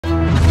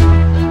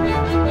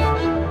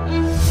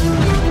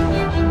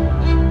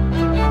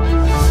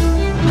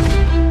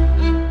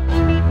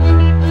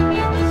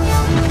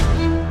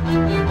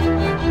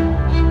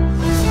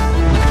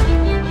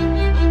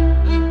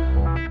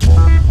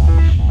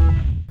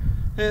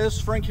Hey, this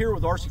is Frank here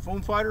with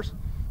rcFoamFighters.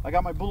 I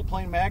got my Bullet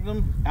Plane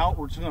Magnum out.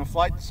 We're just going to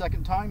fly it the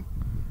second time.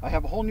 I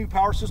have a whole new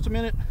power system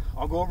in it.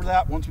 I'll go over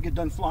that once we get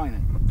done flying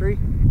it. 3,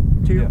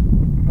 2,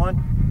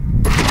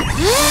 1.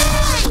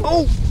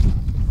 Oh!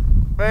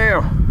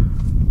 Bam!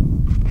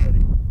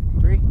 Ready?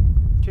 3,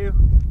 2,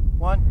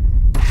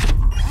 1.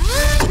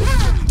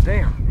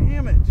 Damn!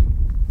 Damn it!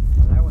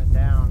 Oh, that went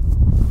down.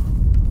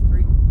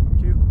 3,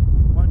 2,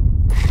 1.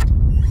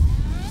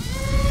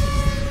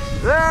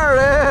 There it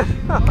is!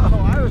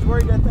 Oh, I was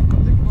worried that thing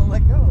was going to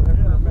let go there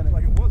for a minute.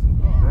 Like it wasn't.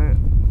 Oh.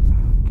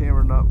 Man,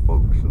 camera not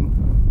focusing.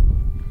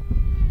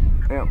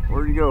 Damn,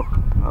 where'd you go?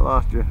 I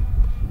lost you.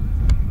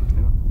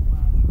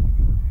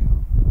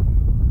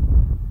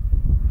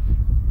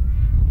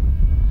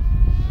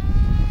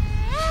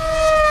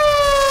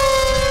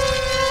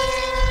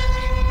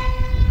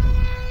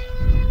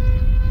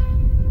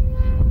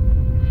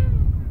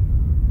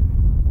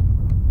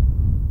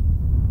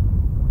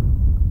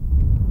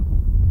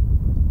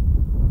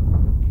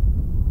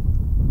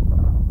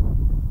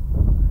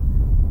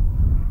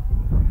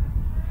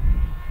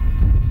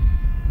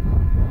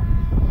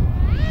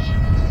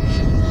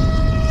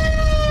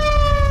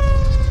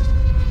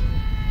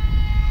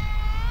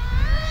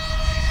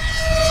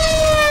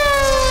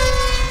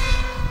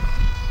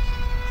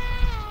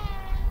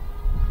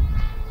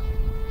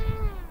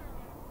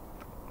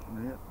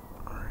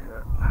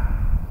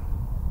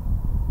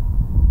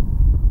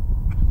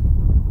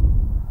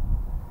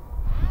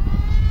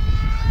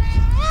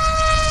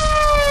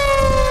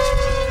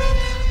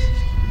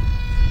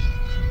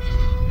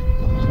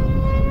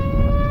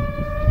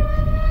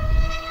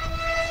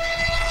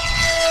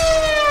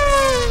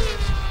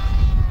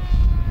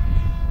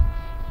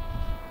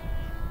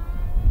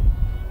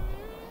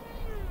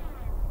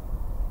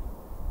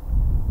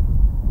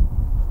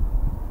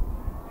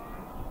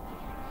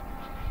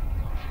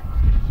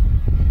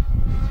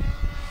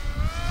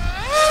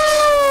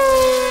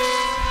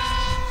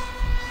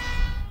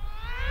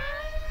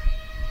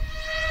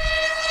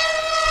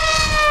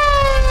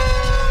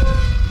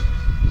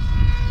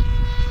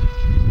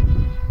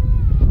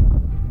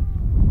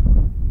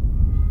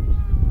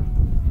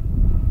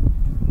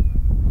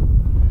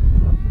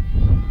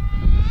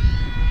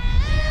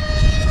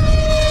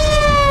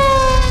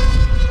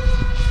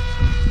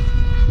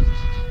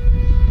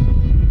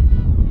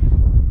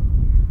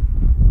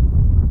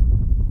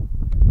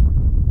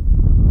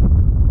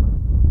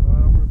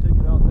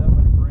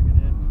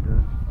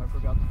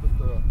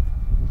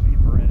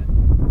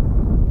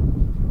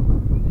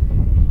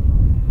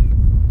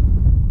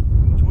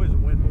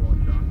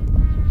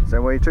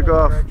 Same way you took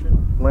off.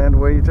 Land the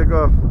way you took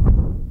off.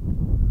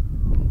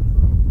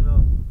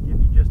 It'll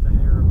give you just a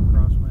hair of a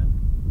crosswind.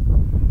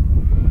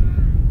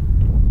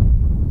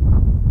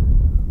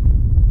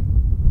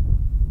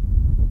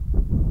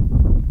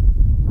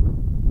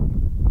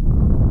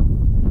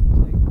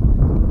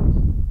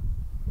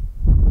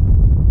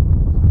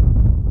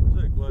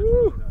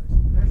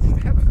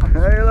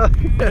 Hey, look.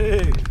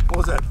 Hey, what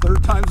was that?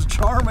 Third time's a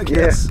charm, I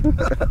guess. Yeah.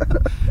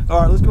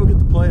 All right, let's go get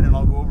the plane and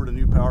I'll go over to the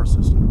new power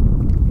system.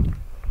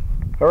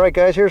 All right,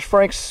 guys, here's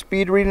Frank's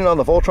speed reading on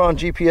the Voltron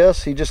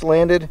GPS. He just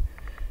landed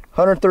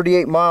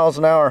 138 miles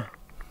an hour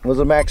was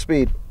the max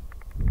speed.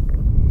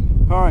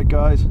 All right,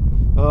 guys,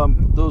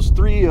 those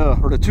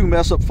the two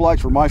mess-up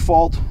flights were my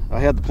fault. I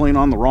had the plane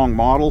on the wrong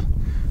model.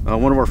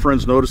 One of our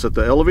friends noticed that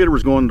the elevator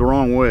was going the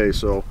wrong way,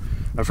 so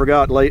I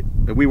forgot late.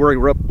 We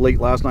were up late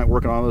last night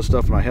working on this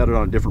stuff, and I had it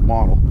on a different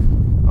model.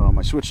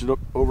 I switched it up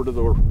over to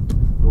the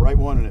right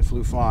one, and it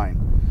flew fine.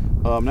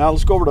 Now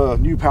let's go over to a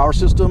new power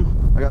system.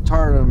 I got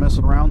tired of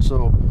messing around,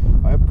 so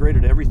I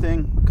upgraded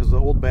everything because the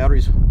old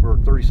batteries were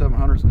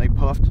 3700s and they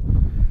puffed.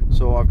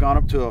 So I've gone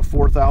up to a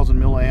 4000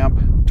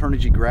 milliamp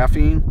Turnigy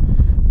graphene.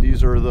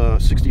 These are the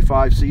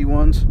 65C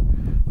ones.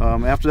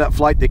 After that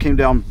flight, they came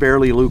down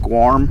barely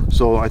lukewarm,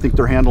 so I think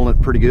they're handling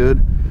it pretty good.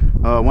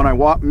 When I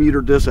watt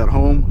metered this at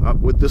home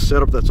with this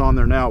setup that's on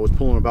there now, it was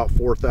pulling about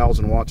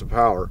 4,000 watts of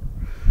power.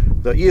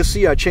 The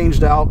ESC I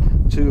changed out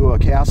to a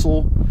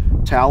Castle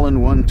Talon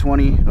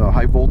 120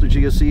 high voltage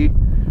ESC.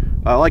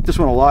 I like this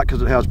one a lot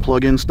because it has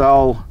plug-in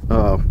style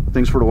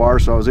things for the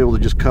wires, so I was able to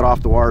just cut off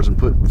the wires and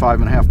put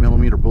 5.5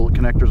 millimeter bullet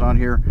connectors on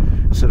here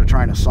instead of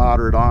trying to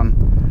solder it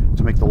on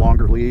to make the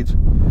longer leads.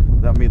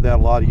 That made that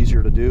a lot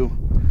easier to do.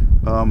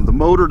 The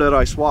motor that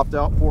I swapped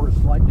out for is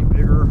slightly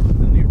bigger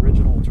than the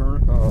original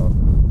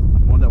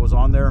one that was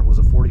on there. Was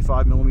a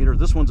 45 millimeter.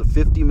 This one's a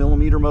 50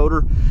 millimeter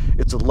motor.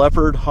 It's a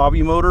Leopard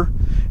hobby motor.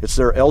 It's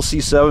their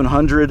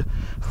LC700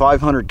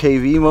 500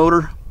 kV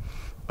motor.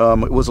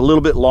 It was a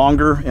little bit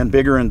longer and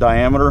bigger in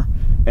diameter,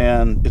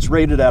 and it's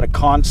rated at a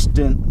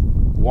constant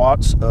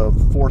watts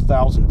of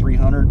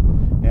 4,300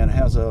 and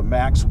has a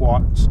max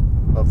watts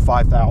of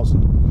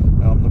 5,000.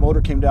 The motor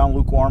came down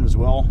lukewarm as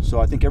well, so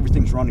I think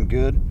everything's running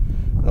good.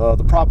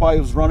 The prop I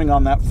was running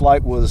on that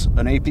flight was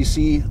an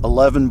APC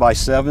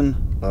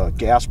 11x7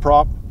 gas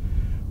prop,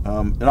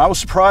 and I was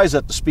surprised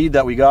at the speed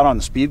that we got on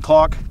the speed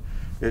clock.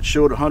 It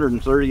showed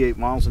 138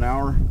 miles an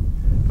hour.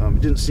 It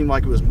didn't seem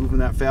like it was moving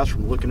that fast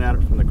from looking at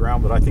it from the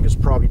ground, but I think it's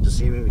probably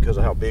deceiving because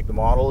of how big the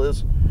model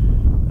is.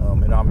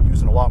 And I'm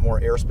using a lot more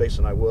airspace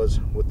than I was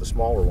with the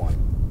smaller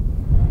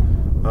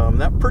one.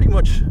 That pretty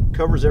much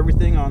covers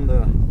everything on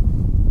the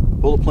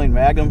Bullet Plane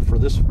Magnum for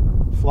this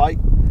flight.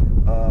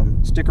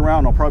 Stick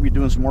around, I'll probably be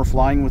doing some more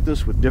flying with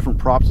this with different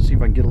props to see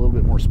if I can get a little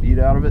bit more speed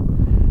out of it.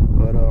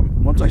 But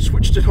once I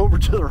switched it over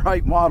to the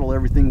right model,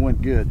 everything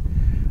went good.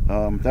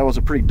 That was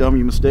a pretty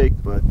dummy mistake,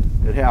 but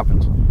it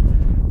happens.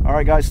 All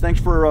right, guys, thanks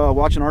for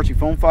watching RC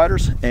Foam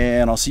Fighters,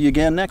 and I'll see you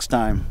again next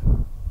time.